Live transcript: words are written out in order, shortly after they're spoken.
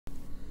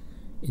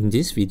In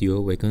this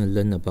video, we're going to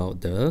learn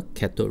about the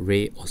cathode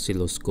ray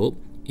oscilloscope.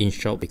 In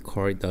short, we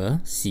call it the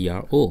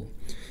CRO.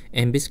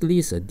 And basically,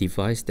 it's a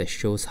device that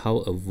shows how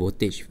a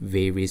voltage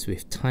varies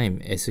with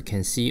time, as you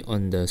can see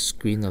on the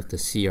screen of the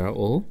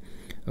CRO.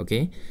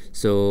 Okay,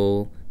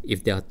 so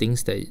if there are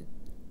things that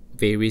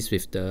varies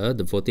with the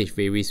voltage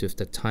varies with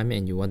the time,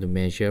 and you want to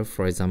measure,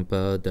 for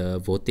example, the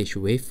voltage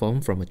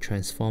waveform from a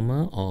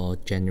transformer or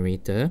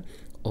generator,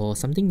 or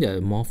something that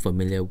you're more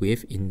familiar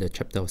with in the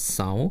chapter of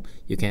sound,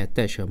 you can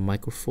attach a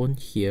microphone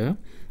here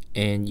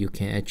and you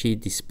can actually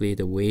display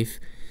the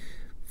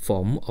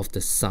waveform of the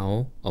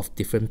sound of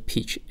different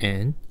pitch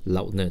and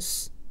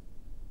loudness.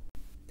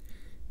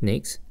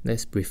 Next,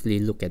 let's briefly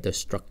look at the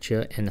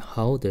structure and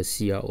how the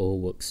CRO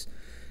works.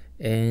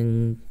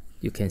 And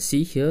you can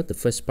see here, the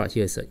first part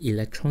here is an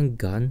electron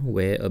gun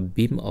where a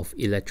beam of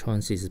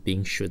electrons is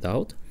being shot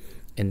out.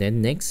 And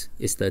then next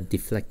is the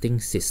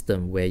deflecting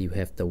system where you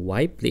have the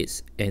Y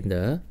plates and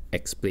the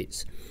X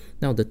plates.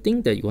 Now the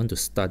thing that you want to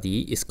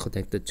study is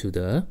connected to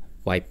the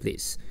Y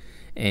plates.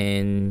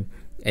 And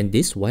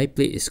this Y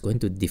plate is going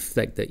to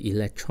deflect the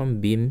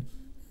electron beam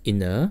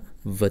in a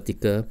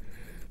vertical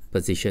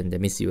position. That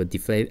means you will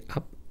deflect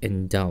up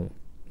and down,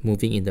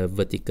 moving in the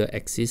vertical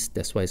axis.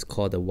 That's why it's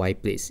called the Y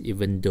plates,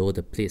 even though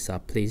the plates are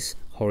placed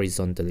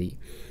horizontally.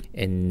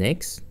 And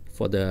next,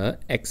 for the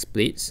X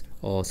plates,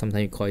 or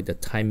sometimes you call it the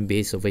time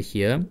base over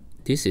here,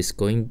 this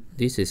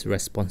is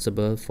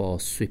responsible for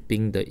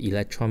sweeping the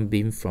electron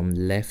beam from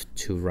left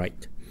to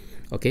right.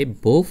 Okay,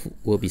 both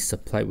will be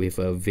supplied with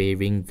a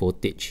varying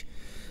voltage,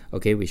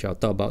 okay, which I'll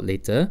talk about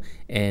later.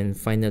 And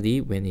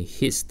finally, when it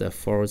hits the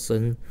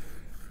fluorescent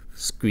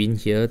screen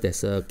here,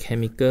 there's a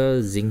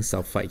chemical zinc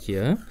sulfide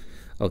here.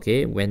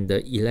 Okay, when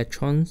the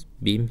electron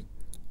beam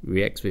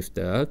reacts with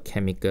the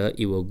chemical,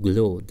 it will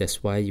glow.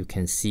 That's why you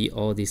can see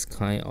all these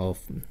kind of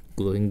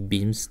glowing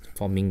beams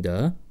forming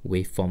the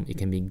waveform. It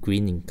can be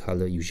green in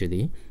color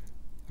usually.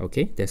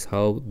 Okay, that's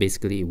how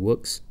basically it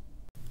works.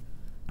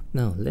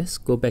 Now let's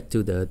go back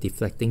to the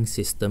deflecting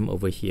system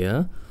over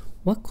here.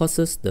 What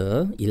causes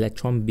the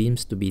electron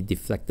beams to be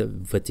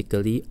deflected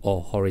vertically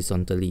or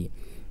horizontally?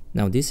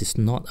 Now this is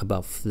not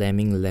about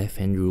Fleming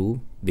left-hand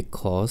rule,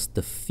 because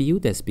the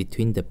field that's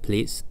between the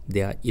plates,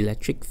 they are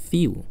electric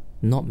field,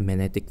 not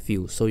magnetic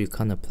field. So you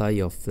can't apply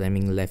your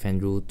Fleming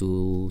left-hand rule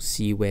to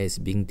see where it's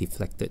being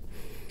deflected.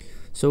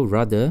 So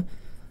rather,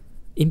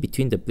 in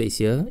between the plates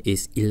here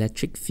is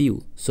electric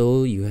field.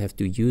 So you have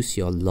to use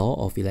your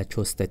law of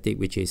electrostatic,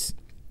 which is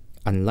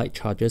unlike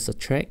charges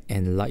attract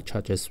and like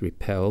charges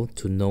repel,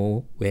 to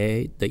know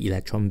where the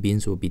electron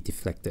beams will be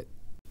deflected.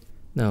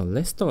 Now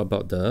let's talk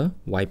about the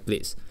Y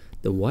plates.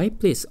 The Y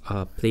plates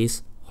are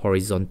placed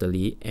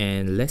horizontally,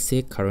 and let's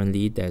say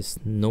currently there's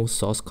no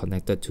source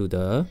connected to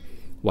the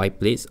Y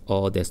plates,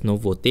 or there's no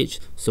voltage,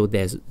 so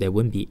there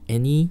won't be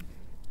any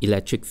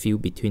electric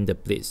field between the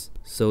plates.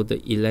 So the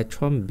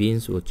electron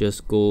beams will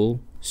just go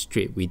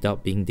straight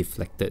without being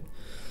deflected.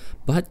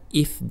 But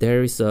if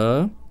there is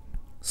a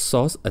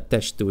source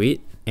attached to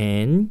it,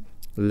 and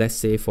let's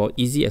say for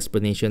easy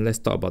explanation, let's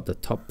talk about the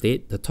top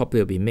plate. The top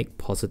plate will be made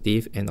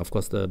positive, and of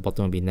course the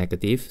bottom will be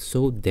negative.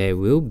 So there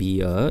will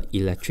be a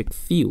electric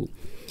field.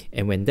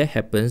 And when that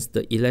happens,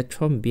 the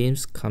electron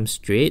beams come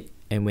straight,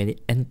 and when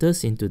it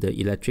enters into the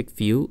electric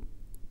field,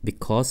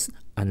 because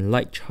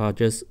unlike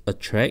charges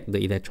attract,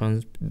 the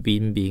electron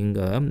beam being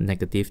a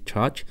negative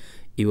charge,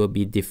 it will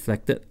be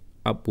deflected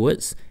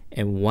upwards,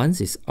 and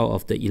once it's out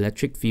of the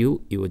electric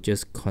field, it will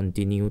just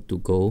continue to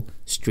go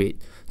straight.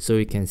 So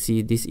you can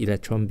see this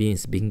electron beam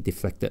is being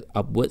deflected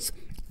upwards.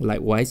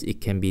 Likewise,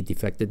 it can be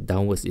deflected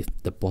downwards if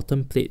the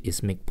bottom plate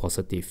is made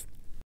positive.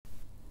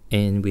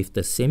 And with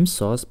the same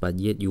source, but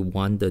yet you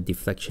want the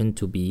deflection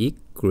to be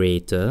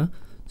greater,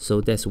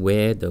 so that's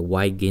where the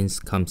Y gains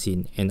comes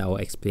in, and I'll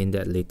explain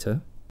that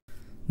later.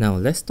 Now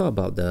let's talk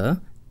about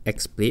the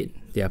X plate.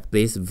 They are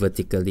placed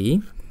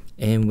vertically,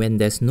 and when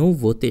there's no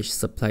voltage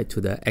supplied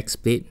to the X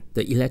plate,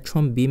 the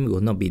electron beam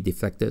will not be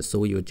deflected,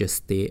 so you'll just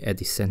stay at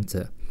the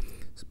center.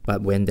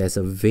 But when there's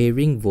a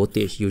varying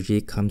voltage,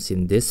 usually comes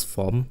in this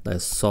form, the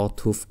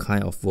sawtooth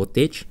kind of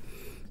voltage.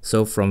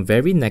 So from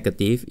very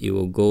negative, it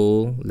will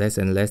go less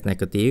and less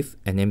negative,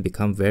 and then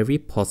become very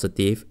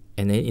positive,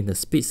 and then in a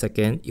split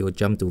second, it will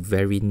jump to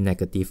very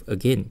negative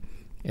again.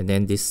 And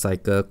then this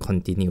cycle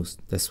continues.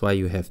 That's why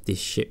you have this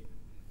shape.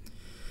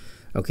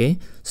 Okay,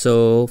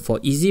 so for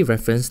easy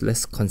reference,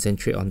 let's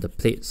concentrate on the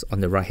plates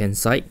on the right hand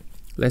side.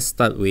 Let's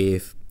start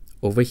with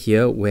over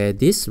here, where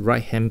this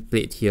right hand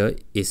plate here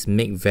is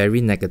made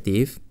very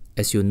negative.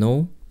 As you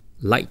know,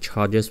 like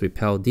charges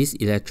repel, this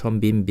electron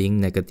beam being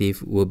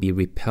negative will be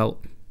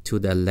repelled to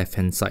the left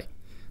hand side.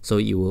 So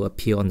it will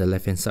appear on the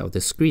left hand side of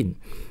the screen.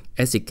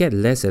 As it gets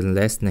less and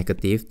less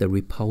negative, the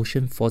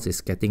repulsion force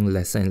is getting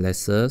lesser and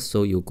lesser,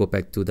 so you go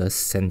back to the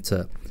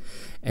center.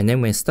 And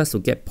then when it starts to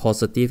get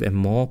positive and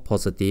more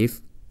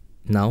positive,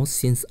 now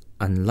since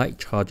unlike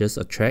charges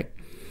attract,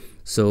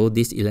 so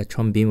this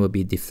electron beam will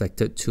be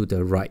deflected to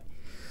the right.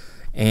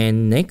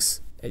 And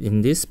next,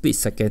 in this split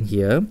second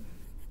here,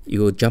 it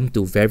will jump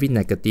to very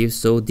negative,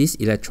 so this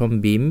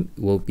electron beam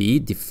will be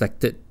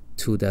deflected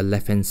to the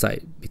left hand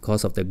side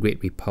because of the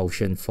great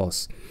repulsion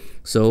force.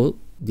 So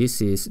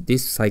this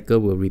cycle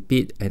will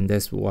repeat, and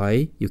that's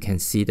why you can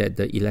see that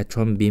the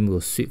electron beam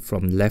will sweep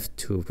from left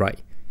to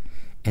right.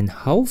 And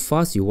how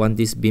fast you want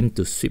this beam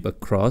to sweep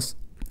across,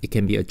 it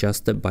can be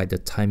adjusted by the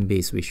time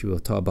base, which we will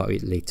talk about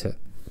it later.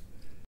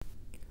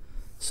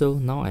 So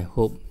now I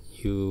hope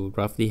you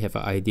roughly have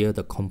an idea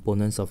the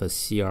components of a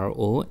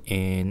CRO,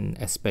 and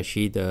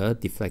especially the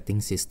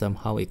deflecting system,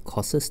 how it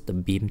causes the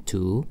beam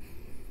to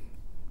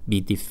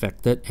be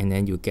deflected, and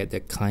then you get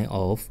that kind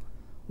of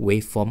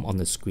waveform on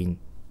the screen.